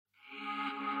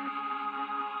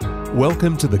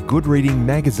Welcome to the Good Reading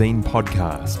Magazine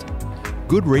podcast.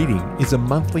 Good Reading is a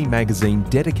monthly magazine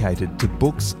dedicated to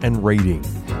books and reading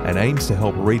and aims to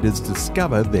help readers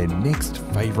discover their next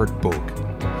favourite book.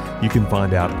 You can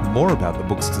find out more about the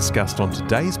books discussed on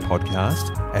today's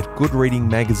podcast at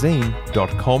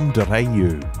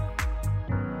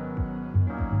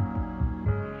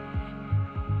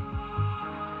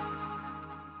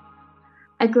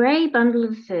goodreadingmagazine.com.au. A grey bundle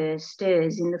of fur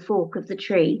stirs in the fork of the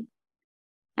tree.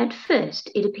 At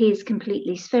first, it appears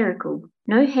completely spherical.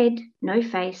 No head, no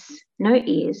face, no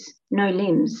ears, no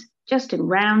limbs, just a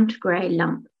round grey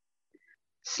lump.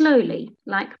 Slowly,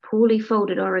 like poorly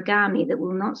folded origami that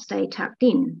will not stay tucked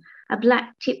in, a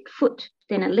black tipped foot,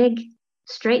 then a leg,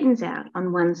 straightens out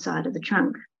on one side of the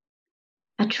trunk.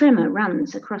 A tremor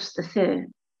runs across the fur,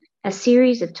 a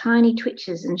series of tiny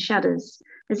twitches and shudders,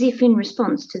 as if in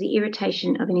response to the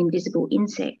irritation of an invisible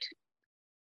insect.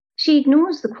 She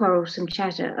ignores the quarrelsome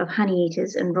chatter of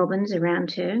honeyeaters and robins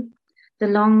around her, the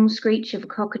long screech of a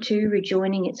cockatoo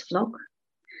rejoining its flock,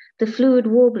 the fluid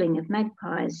warbling of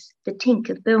magpies, the tink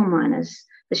of bell miners,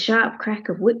 the sharp crack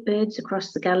of whipbirds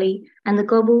across the gully, and the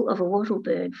gobble of a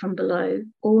wattlebird from below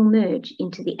all merge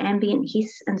into the ambient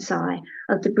hiss and sigh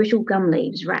of the brittle gum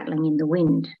leaves rattling in the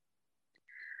wind.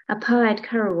 A pied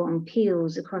currawong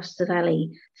peals across the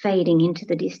valley, fading into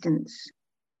the distance.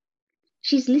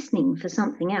 She's listening for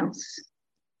something else.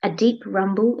 A deep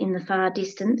rumble in the far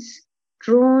distance,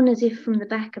 drawn as if from the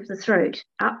back of the throat,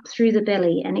 up through the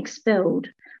belly and expelled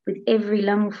with every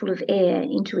lungful of air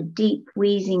into a deep,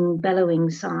 wheezing,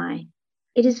 bellowing sigh.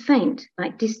 It is faint,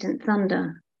 like distant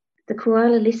thunder. The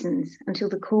koala listens until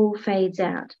the call fades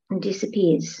out and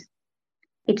disappears.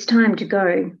 It's time to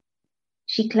go.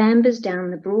 She clambers down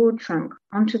the broad trunk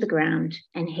onto the ground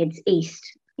and heads east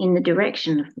in the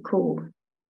direction of the call.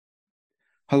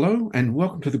 Hello and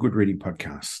welcome to the Good Reading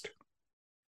Podcast.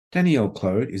 Danielle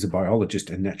Clode is a biologist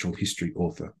and natural history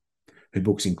author. Her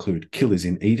books include Killers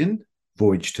in Eden,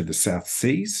 Voyage to the South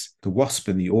Seas, The Wasp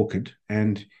and the Orchid,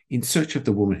 and In Search of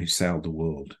the Woman Who Sailed the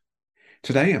World.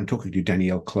 Today I'm talking to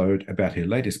Danielle Clode about her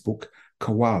latest book,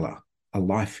 Koala, A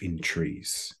Life in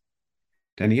Trees.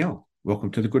 Danielle,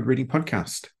 welcome to the Good Reading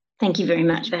Podcast. Thank you very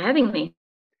much for having me.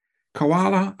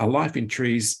 Koala, A Life in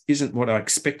Trees isn't what I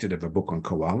expected of a book on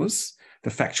koalas. The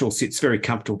factual sits very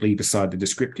comfortably beside the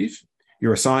descriptive.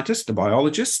 You're a scientist, a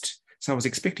biologist, so I was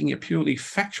expecting a purely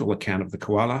factual account of the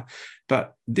koala,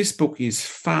 but this book is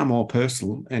far more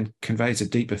personal and conveys a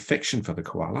deep affection for the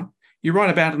koala. You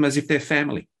write about them as if they're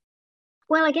family.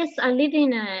 Well, I guess I live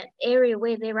in an area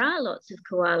where there are lots of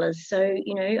koalas, so,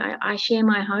 I share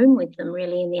my home with them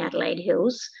really in the Adelaide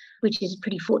Hills, which is a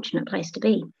pretty fortunate place to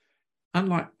be.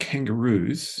 Unlike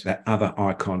kangaroos, that other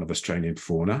icon of Australian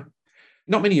fauna,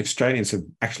 not many Australians have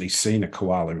actually seen a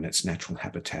koala in its natural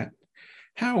habitat.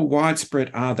 How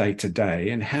widespread are they today,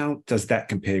 and how does that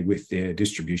compare with their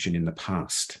distribution in the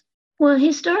past? Well,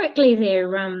 historically,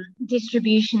 their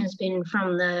distribution has been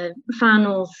from the far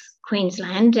north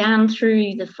Queensland down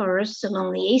through the forests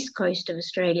along the east coast of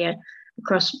Australia,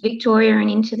 across Victoria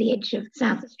and into the edge of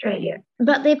South Australia.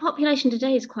 But their population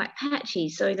today is quite patchy,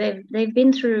 so they've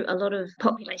been through a lot of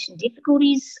population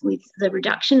difficulties with the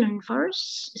reduction in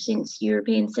forests since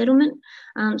European settlement.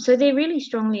 So they're really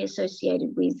strongly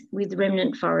associated with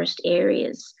remnant forest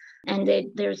areas. And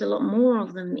there's a lot more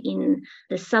of them in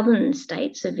the southern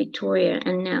states of Victoria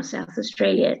and now South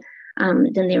Australia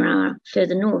than there are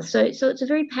further north. So it's a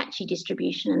very patchy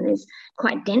distribution, and there's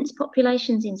quite dense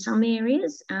populations in some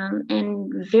areas and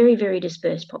very, very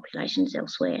dispersed populations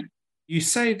elsewhere. You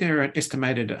say there are an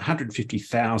estimated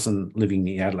 150,000 living in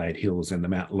the Adelaide Hills and the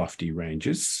Mount Lofty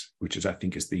ranges, which I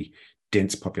think is the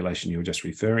dense population you were just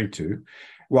referring to,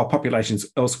 while populations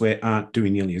elsewhere aren't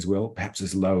doing nearly as well, perhaps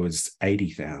as low as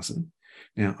 80,000.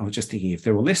 Now, I was just thinking, if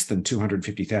there were less than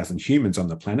 250,000 humans on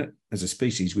the planet as a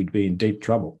species, we'd be in deep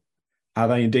trouble. Are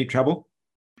they in deep trouble?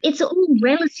 It's all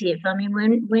relative. I mean,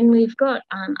 when we've got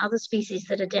other species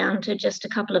that are down to just a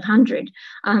couple of hundred,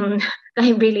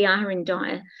 they really are in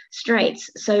dire straits.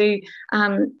 So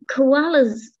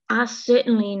koalas are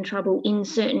certainly in trouble in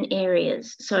certain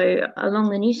areas. So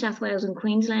along the New South Wales and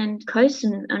Queensland coasts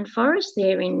and forests,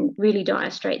 they're in really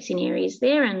dire straits in areas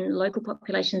there, and local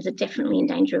populations are definitely in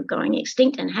danger of going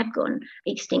extinct and have gone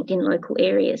extinct in local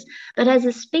areas. But as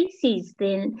a species,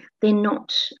 they're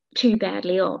not too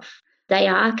badly off. They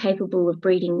are capable of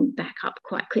breeding back up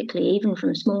quite quickly, even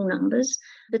from small numbers.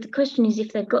 But the question is,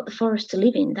 if they've got the forest to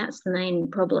live in, that's the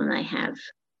main problem they have.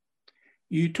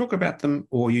 You talk about them,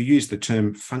 or you use the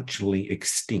term functionally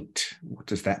extinct. What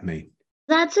does that mean?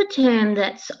 That's a term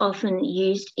that's often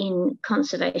used in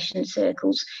conservation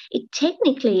circles.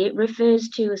 It refers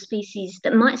to a species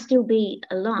that might still be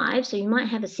alive. So you might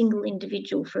have a single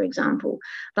individual, for example,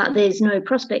 but there's no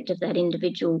prospect of that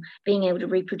individual being able to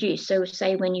reproduce. So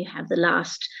say when you have the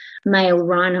last male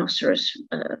rhinoceros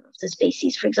of the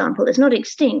species, for example, it's not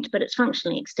extinct, but it's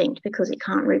functionally extinct because it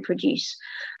can't reproduce.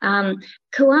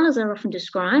 Koalas are often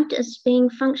described as being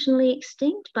functionally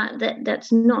extinct, but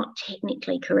that's not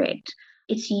technically correct.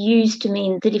 It's used to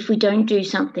mean that if we don't do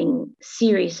something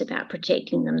serious about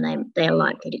protecting them, they're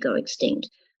likely to go extinct.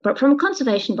 But from a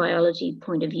conservation biology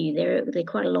point of view, they're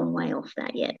quite a long way off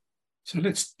that yet. So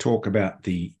let's talk about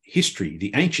the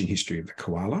ancient history of the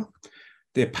koala.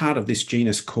 They're part of this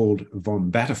genus called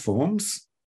Vombatiformes,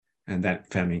 and that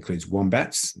family includes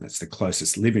wombats. That's the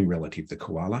closest living relative to the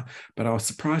koala. But I was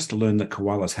surprised to learn that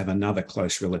koalas have another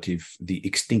close relative, the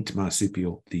extinct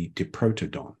marsupial, the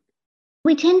Diprotodon.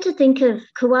 We tend to think of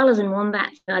koalas and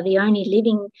wombats are the only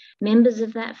living members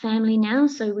of that family now.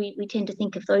 So we tend to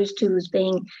think of those two as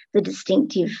being the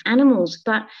distinctive animals.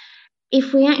 But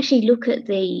if we actually look at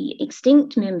the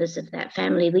extinct members of that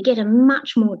family, we get a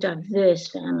much more diverse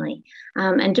family.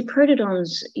 And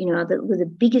Diprotodons, were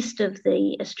the biggest of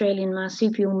the Australian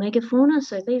marsupial megafauna.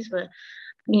 So these were,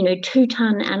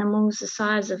 2-ton animals the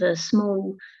size of a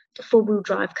small 4-wheel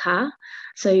drive car.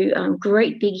 So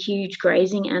great, big, huge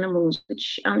grazing animals,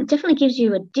 which definitely gives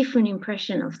you a different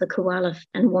impression of the koala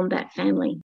and wombat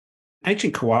family.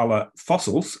 Ancient koala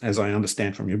fossils, as I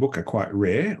understand from your book, are quite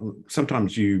rare.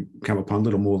 Sometimes you come upon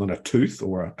little more than a tooth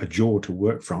or a jaw to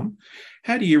work from.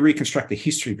 How do you reconstruct the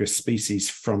history of a species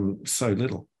from so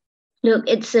little? Look,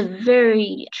 it's a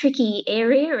very tricky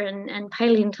area, and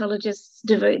paleontologists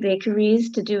devote their careers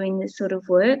to doing this sort of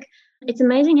work. It's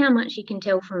amazing how much you can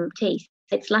tell from teeth.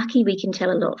 It's lucky we can tell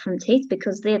a lot from teeth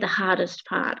because they're the hardest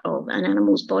part of an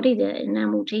animal's body. The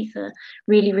enamel teeth are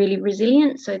really, really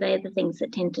resilient, so they're the things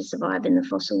that tend to survive in the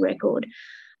fossil record.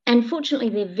 And fortunately,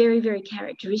 they're very, very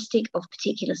characteristic of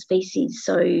particular species.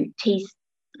 So teeth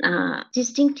are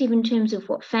distinctive in terms of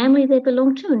what family they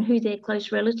belong to and who their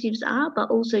close relatives are,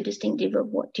 but also distinctive of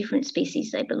what different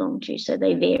species they belong to. So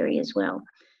they vary as well.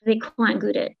 They're quite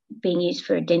good at being used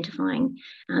for identifying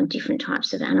different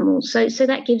types of animals. So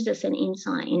that gives us an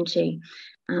insight into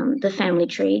the family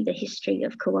tree, the history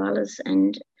of koalas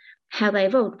and how they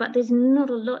evolved. But there's not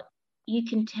a lot you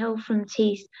can tell from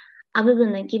teeth other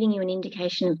than giving you an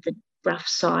indication of the rough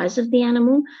size of the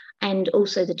animal and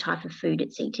also the type of food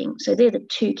it's eating. So they're the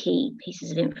two key pieces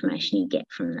of information you get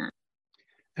from that.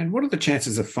 And what are the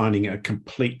chances of finding a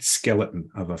complete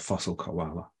skeleton of a fossil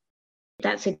koala?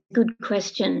 That's a good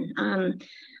question.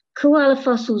 Koala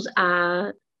fossils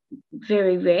are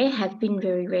very rare, have been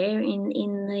very rare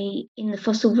in the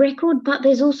fossil record, but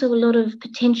there's also a lot of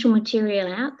potential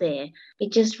material out there.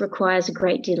 It just requires a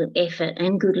great deal of effort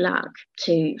and good luck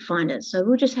to find it. So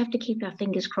we'll just have to keep our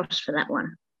fingers crossed for that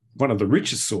one. One of the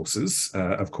richest sources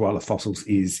of koala fossils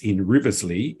is in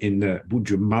Riversleigh in the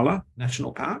Budjumala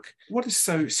National Park. What is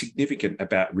so significant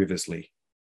about Riversleigh?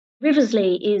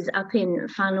 Riversleigh is up in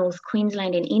far north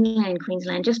Queensland, in inland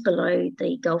Queensland, just below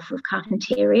the Gulf of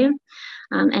Carpentaria.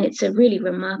 And it's a really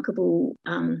remarkable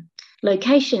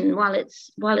location. While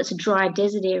it's a dry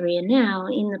desert area now,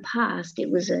 in the past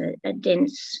it was a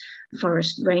dense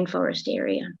rainforest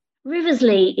area.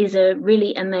 Riversleigh is a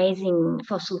really amazing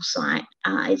fossil site.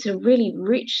 It's a really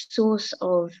rich source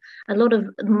of a lot of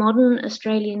modern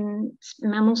Australian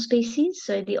mammal species.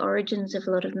 So the origins of a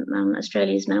lot of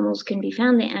Australia's mammals can be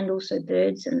found there, and also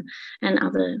birds and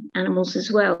other animals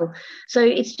as well. So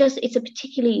it's a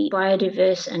particularly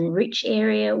biodiverse and rich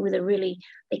area with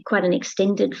quite an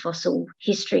extended fossil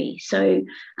history. So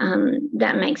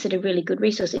that makes it a really good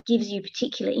resource. It gives you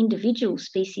particular individual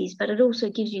species, but it also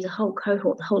gives you the whole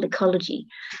cohort, the whole ecology,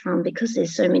 because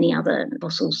there's so many other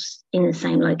fossils in the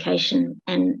same location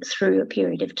and through a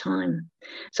period of time.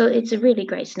 So it's a really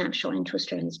great snapshot into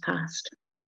Australia's past.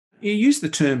 You use the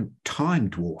term time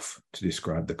dwarf to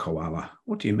describe the koala.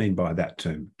 What do you mean by that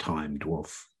term, time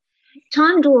dwarf?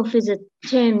 Time dwarf is a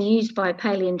term used by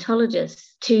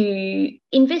paleontologists to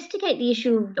investigate the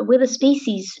issue of whether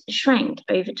species shrank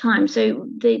over time. So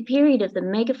the period of the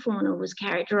megafauna was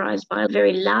characterized by a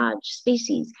very large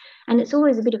species. And it's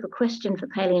always a bit of a question for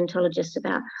paleontologists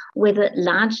about whether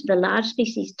the large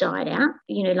species died out,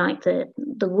 like the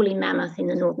woolly mammoth in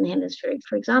the Northern Hemisphere,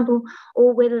 for example,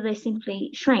 or whether they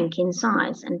simply shrank in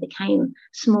size and became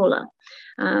smaller.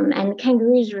 And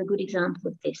kangaroos are a good example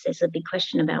of this. There's a big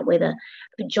question about whether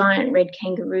the giant red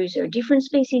kangaroos are a different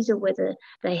species or whether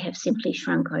they have simply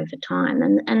shrunk over time.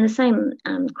 And the same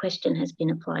question has been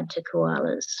applied to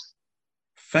koalas.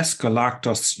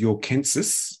 Phascolarctos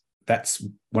yorkensis. That's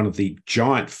one of the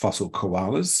giant fossil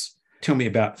koalas. Tell me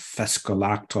about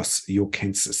Phascolarctos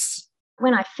yorkensis.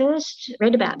 When I first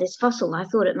read about this fossil, I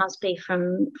thought it must be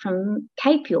from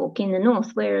Cape York in the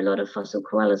north, where a lot of fossil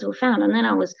koalas were found. And then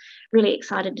I was really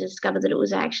excited to discover that it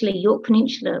was actually Yorke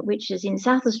Peninsula, which is in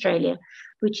South Australia,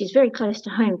 which is very close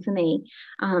to home for me,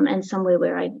 and somewhere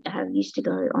where I have used to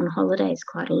go on holidays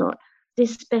quite a lot.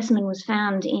 This specimen was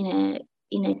found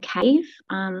in a cave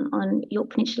on Yorke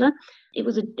Peninsula. It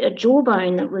was a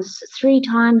jawbone that was 3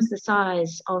 times the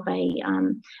size of a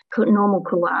normal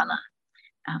koala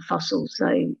fossil,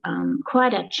 so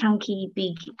quite a chunky,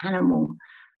 big animal.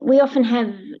 We often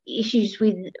have issues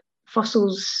with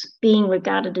fossils being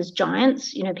regarded as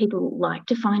giants. You know, people like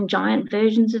to find giant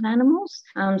versions of animals.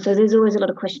 So there's always a lot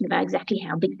of question about exactly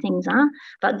how big things are.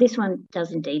 But this one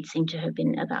does indeed seem to have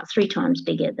been about 3 times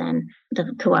bigger than the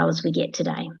koalas we get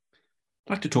today. I'd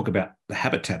like to talk about the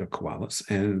habitat of koalas,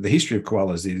 and the history of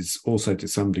koalas is also to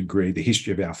some degree the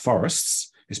history of our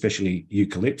forests, especially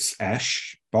eucalypts,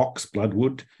 ash, box,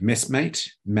 bloodwood, messmate,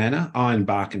 manna,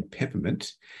 ironbark and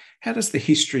peppermint. How does the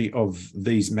history of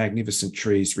these magnificent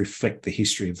trees reflect the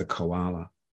history of the koala?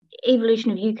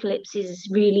 Evolution of eucalypts is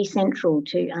really central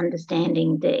to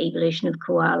understanding the evolution of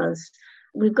koalas.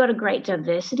 We've got a great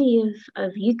diversity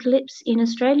of eucalypts in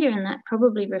Australia, and that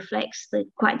probably reflects the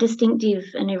quite distinctive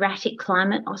and erratic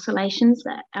climate oscillations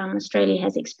that Australia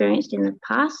has experienced in the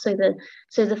past.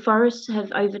 So the forests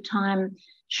have over time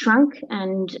shrunk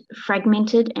and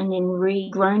fragmented and then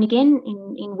regrown again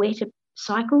in wetter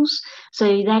cycles.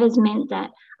 So that has meant that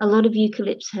a lot of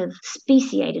eucalypts have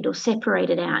speciated or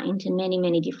separated out into many,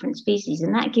 many different species,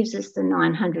 and that gives us the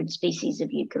 900 species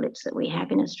of eucalypts that we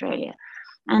have in Australia.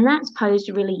 And that's posed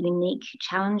a really unique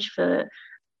challenge for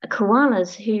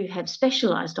koalas who have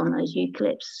specialised on those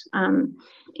eucalypts.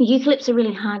 Eucalypts are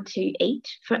really hard to eat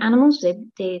for animals.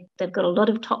 They've got a lot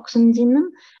of toxins in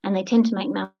them, and they tend to make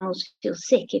mammals feel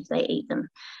sick if they eat them.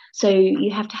 So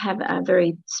you have to have a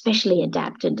very specially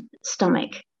adapted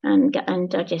stomach and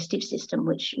digestive system,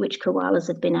 which koalas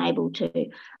have been able to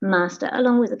master,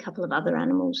 along with a couple of other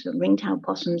animals. Ringtail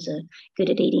possums are good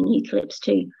at eating eucalypts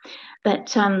too.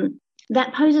 But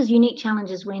that poses unique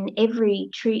challenges when every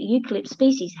tree eucalypt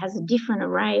species has a different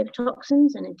array of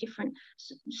toxins and a different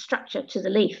structure to the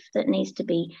leaf that needs to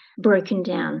be broken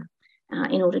down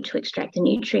in order to extract the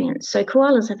nutrients. So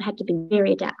koalas have had to be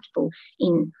very adaptable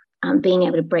in being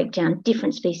able to break down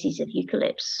different species of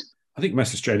eucalypts. I think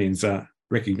most Australians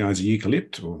recognise a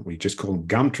eucalypt, or we just call them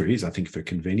gum trees, I think, for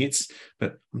convenience.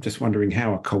 But I'm just wondering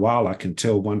how a koala can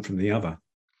tell one from the other.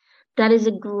 That is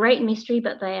a great mystery,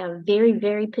 but they are very,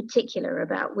 very particular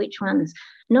about which ones.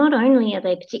 Not only are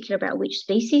they particular about which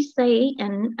species they eat,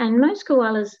 and most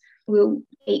koalas will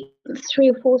eat 3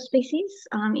 or 4 species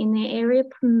in their area,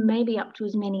 maybe up to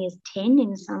as many as 10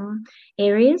 in some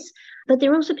areas. But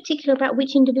they're also particular about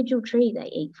which individual tree they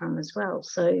eat from as well.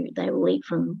 So they will eat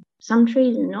from some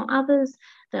trees and not others.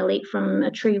 They'll eat from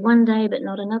a tree one day but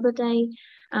not another day.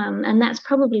 And that's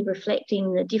probably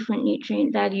reflecting the different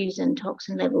nutrient values and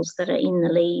toxin levels that are in the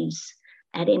leaves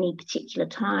at any particular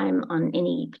time on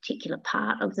any particular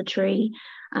part of the tree.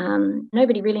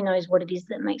 Nobody really knows what it is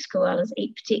that makes koalas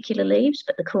eat particular leaves,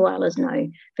 but the koalas know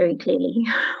very clearly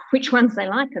which ones they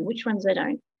like and which ones they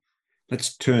don't.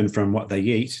 Let's turn from what they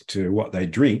eat to what they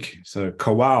drink. So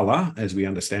koala, as we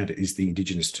understand it, is the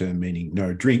Indigenous term meaning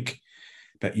no drink.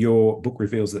 But your book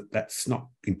reveals that that's not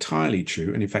entirely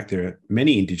true. And in fact, there are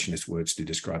many Indigenous words to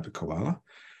describe the koala.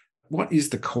 What is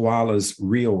the koala's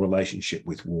real relationship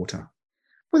with water?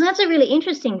 Well, that's a really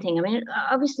interesting thing. I mean,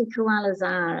 obviously, koalas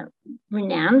are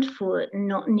renowned for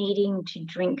not needing to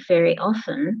drink very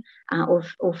often or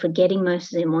for getting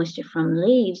most of their moisture from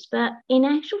leaves. But in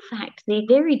actual fact, they're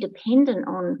very dependent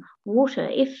on water,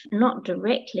 if not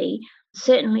directly,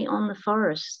 certainly on the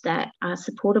forests that are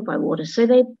supported by water. So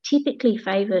they typically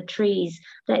favour trees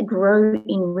that grow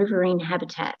in riverine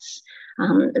habitats.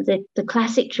 The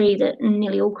classic tree that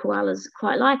nearly all koalas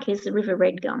quite like is the river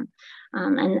red gum.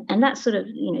 And that's sort of,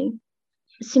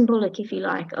 symbolic, if you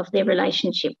like, of their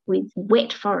relationship with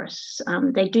wet forests.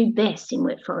 They do best in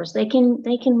wet forests. They can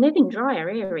live in drier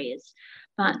areas,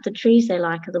 but the trees they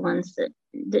like are the ones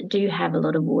that do have a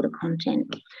lot of water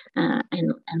content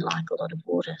and like a lot of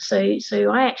water. So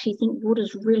I actually think water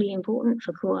is really important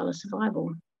for koala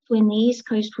survival. When the East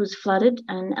Coast was flooded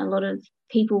and a lot of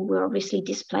people were obviously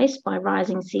displaced by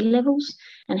rising sea levels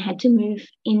and had to move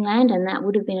inland, and that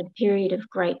would have been a period of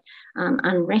great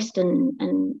unrest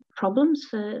and problems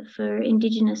for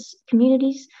Indigenous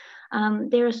communities.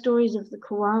 There are stories of the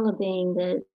koala being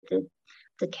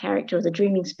the character or the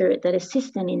dreaming spirit that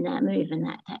assists them in that move and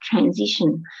that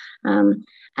transition. And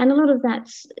a lot of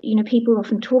that's, people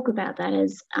often talk about that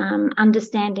as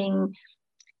understanding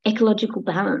ecological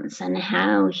balance and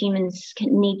how humans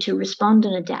need to respond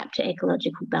and adapt to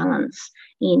ecological balance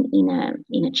in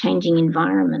a changing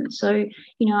environment. So,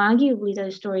 arguably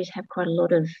those stories have quite a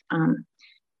lot of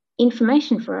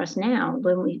information for us now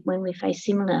when we face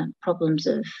similar problems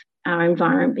of our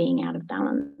environment being out of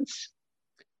balance.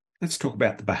 Let's talk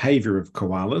about the behaviour of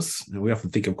koalas. Now, we often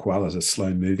think of koalas as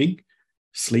slow-moving,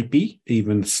 sleepy,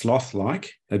 even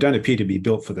sloth-like. They don't appear to be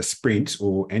built for the sprint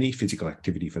or any physical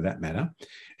activity for that matter.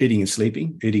 Eating and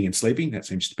sleeping, that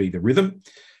seems to be the rhythm.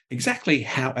 Exactly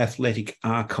how athletic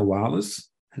are koalas,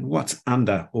 and what's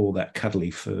under all that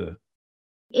cuddly fur?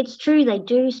 It's true, they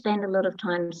do spend a lot of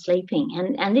time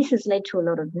sleeping, and this has led to a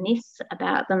lot of myths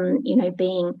about them,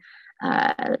 being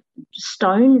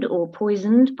stoned or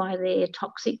poisoned by their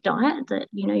toxic diet, that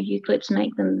eucalypts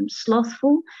make them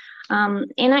slothful.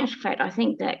 In actual fact, I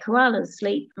think that koalas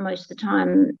sleep most of the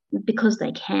time because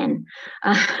they can.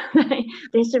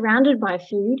 They're surrounded by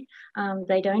food.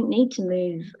 They don't need to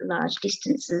move large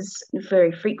distances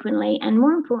very frequently, and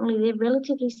more importantly, they're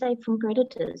relatively safe from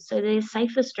predators. So their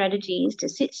safer strategy is to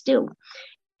sit still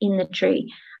in the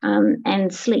tree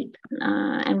and sleep.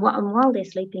 And while they're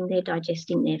sleeping, they're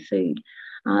digesting their food.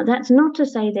 That's not to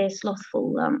say they're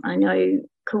slothful. I know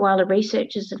koala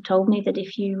researchers have told me that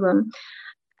if you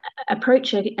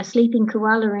approach a sleeping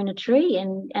koala in a tree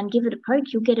and give it a poke,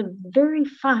 you'll get a very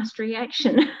fast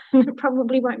reaction. It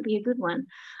probably won't be a good one.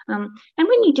 And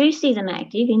when you do see them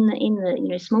active in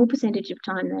the small percentage of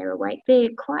time they're awake, they're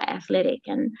quite athletic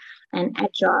and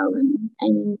agile,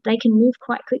 and they can move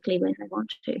quite quickly when they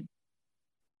want to.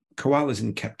 Koalas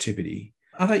in captivity,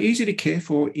 are they easy to care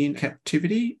for in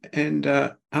captivity? And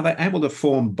are they able to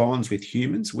form bonds with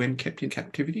humans when kept in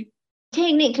captivity?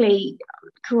 Technically,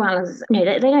 koalas,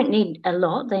 they don't need a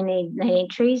lot. They need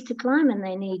trees to climb and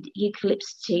they need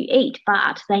eucalypts to eat,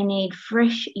 but they need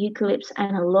fresh eucalypts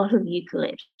and a lot of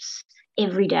eucalypts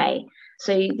every day.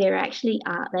 So they're actually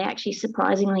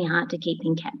surprisingly hard to keep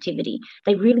in captivity.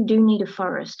 They really do need a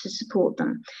forest to support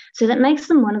them. So that makes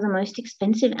them one of the most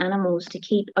expensive animals to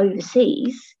keep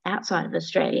overseas, outside of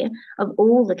Australia, of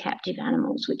all the captive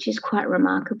animals, which is quite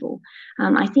remarkable.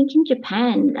 I think in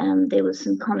Japan, there was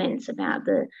some comments about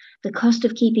the cost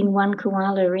of keeping one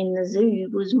koala in the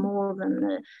zoo was more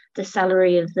than the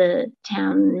salary of the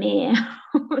town mayor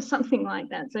or something like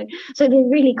that. So they're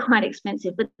really quite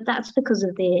expensive, but that's because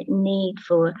of their need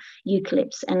for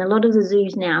eucalypts. And a lot of the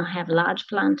zoos now have large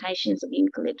plantations of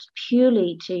eucalypts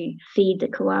purely to feed the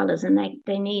koalas, and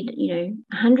they need,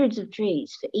 hundreds of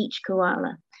trees for each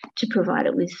koala to provide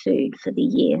it with food for the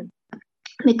year,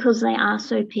 because they are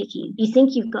so picky. You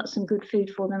think you've got some good food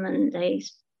for them and they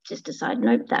just decide,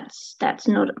 nope, that's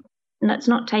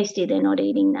not tasty, they're not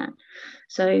eating that.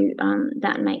 So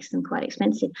that makes them quite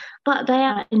expensive. But they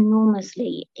are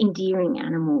enormously endearing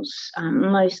animals.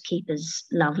 Most keepers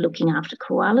love looking after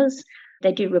koalas.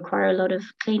 They do require a lot of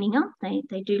cleaning up.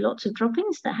 They do lots of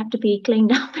droppings that have to be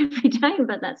cleaned up every day,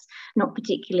 but that's not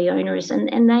particularly onerous.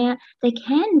 And they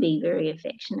can be very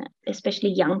affectionate, especially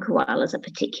young koalas are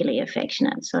particularly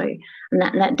affectionate. So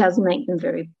that does make them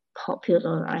very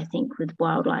popular, I think, with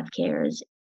wildlife carers.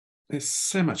 There's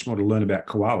so much more to learn about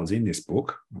koalas in this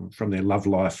book, from their love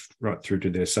life right through to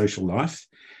their social life.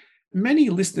 Many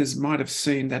listeners might have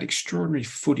seen that extraordinary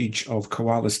footage of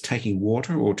koalas taking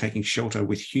water or taking shelter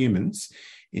with humans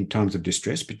in times of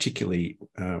distress, particularly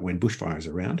when bushfire is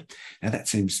around. Now, that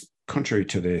seems contrary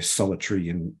to their solitary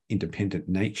and independent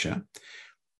nature.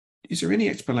 Is there any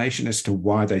explanation as to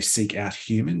why they seek out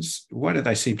humans? Why do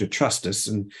they seem to trust us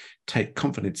and take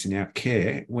confidence in our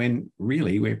care when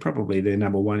really we're probably their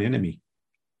number one enemy?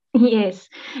 Yes,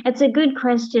 it's a good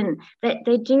question.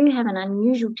 They do have an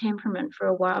unusual temperament for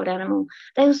a wild animal.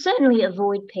 They'll certainly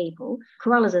avoid people.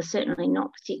 Koalas are certainly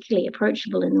not particularly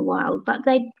approachable in the wild, but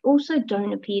they also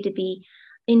don't appear to be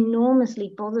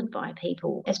enormously bothered by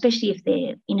people, especially if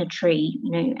they're in a tree,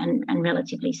 and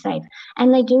relatively safe.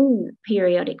 And they do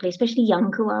periodically, especially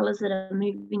young koalas that are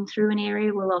moving through an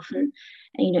area, will often,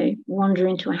 wander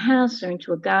into a house or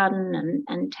into a garden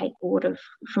and take water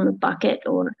from a bucket.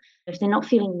 Or if they're not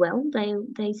feeling well,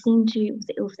 they seem to,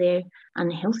 if they're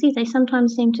unhealthy, they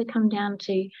sometimes seem to come down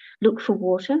to look for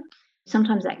water.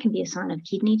 Sometimes that can be a sign of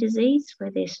kidney disease,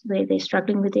 where they're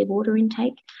struggling with their water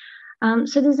intake.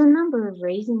 So there's a number of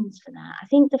reasons for that. I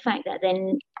think the fact that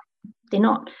then they're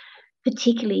not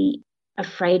particularly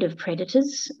afraid of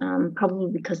predators,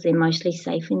 probably because they're mostly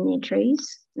safe in their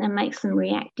trees, that makes them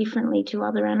react differently to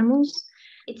other animals.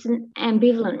 it's an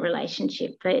ambivalent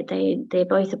relationship. They're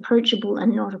both approachable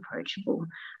and not approachable.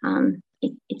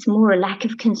 It's more a lack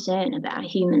of concern about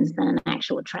humans than an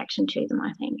actual attraction to them,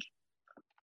 I think.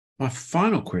 My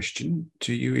final question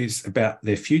to you is about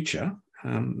their future.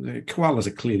 The koalas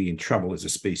are clearly in trouble as a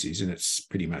species, and it's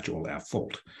pretty much all our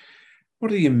fault.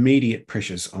 What are the immediate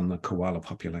pressures on the koala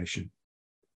population?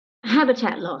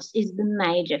 Habitat loss is the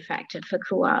major factor for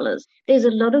koalas. There's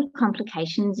a lot of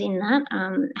complications in that.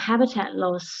 Habitat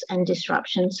loss and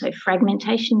disruption, so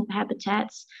fragmentation of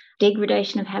habitats,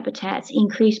 degradation of habitats,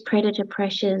 increased predator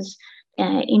pressures,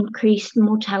 increased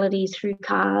mortality through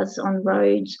cars on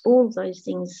roads, all of those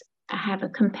things have a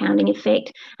compounding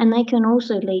effect, and they can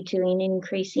also lead to an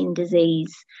increase in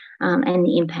disease and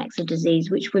the impacts of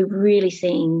disease, which we're really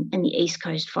seeing in the East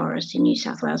Coast forests in New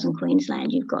South Wales and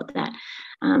Queensland. You've got that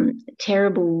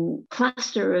terrible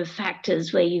cluster of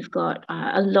factors where you've got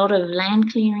a lot of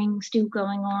land clearing still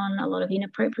going on, a lot of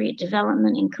inappropriate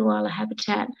development in koala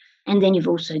habitat, and then you've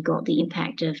also got the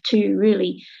impact of two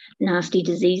really nasty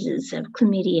diseases of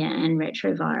chlamydia and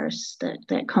retrovirus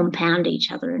that compound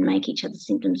each other and make each other's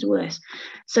symptoms worse.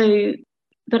 So,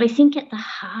 but I think at the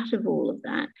heart of all of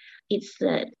that, it's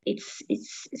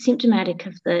symptomatic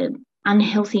of the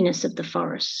unhealthiness of the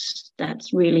forests.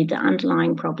 That's really the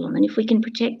underlying problem. And if we can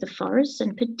protect the forests,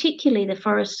 and particularly the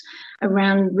forests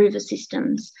around river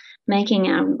systems, making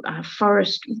our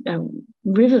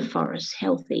river forests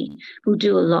healthy will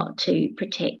do a lot to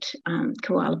protect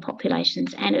koala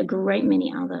populations and a great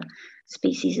many other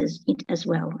species as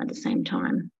well at the same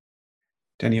time.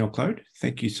 Danielle Clode,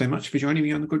 thank you so much for joining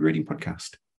me on the Good Reading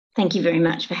Podcast. Thank you very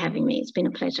much for having me. It's been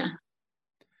a pleasure.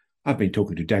 I've been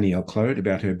talking to Danielle Clode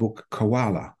about her book,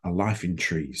 Koala, A Life in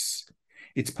Trees.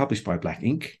 It's published by Black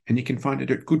Ink, and you can find it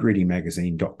at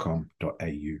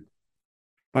goodreadingmagazine.com.au.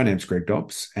 My name's Greg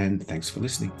Dobbs, and thanks for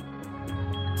listening.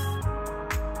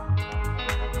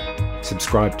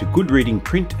 Subscribe to Good Reading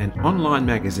print and online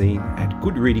magazine at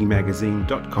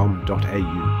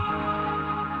goodreadingmagazine.com.au.